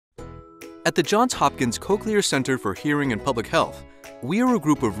At the Johns Hopkins Cochlear Center for Hearing and Public Health, we are a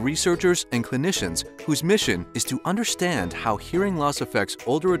group of researchers and clinicians whose mission is to understand how hearing loss affects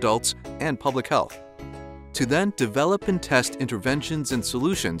older adults and public health, to then develop and test interventions and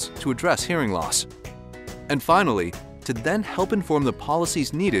solutions to address hearing loss, and finally, to then help inform the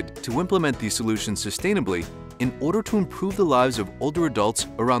policies needed to implement these solutions sustainably in order to improve the lives of older adults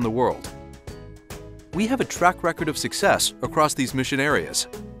around the world. We have a track record of success across these mission areas.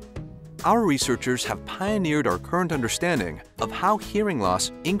 Our researchers have pioneered our current understanding of how hearing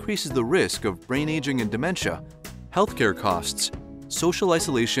loss increases the risk of brain aging and dementia, healthcare costs, social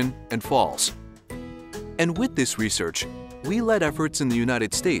isolation, and falls. And with this research, we led efforts in the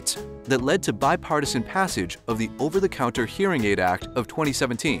United States that led to bipartisan passage of the Over-the-Counter Hearing Aid Act of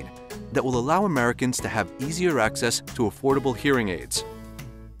 2017 that will allow Americans to have easier access to affordable hearing aids.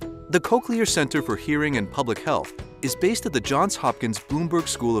 The Cochlear Center for Hearing and Public Health is based at the Johns Hopkins Bloomberg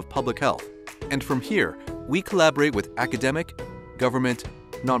School of Public Health, and from here, we collaborate with academic, government,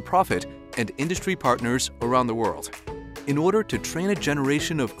 nonprofit, and industry partners around the world in order to train a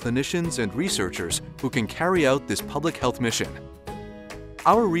generation of clinicians and researchers who can carry out this public health mission.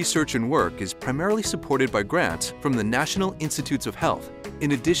 Our research and work is primarily supported by grants from the National Institutes of Health,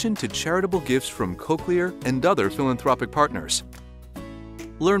 in addition to charitable gifts from Cochlear and other philanthropic partners.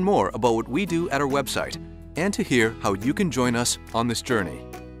 Learn more about what we do at our website and to hear how you can join us on this journey.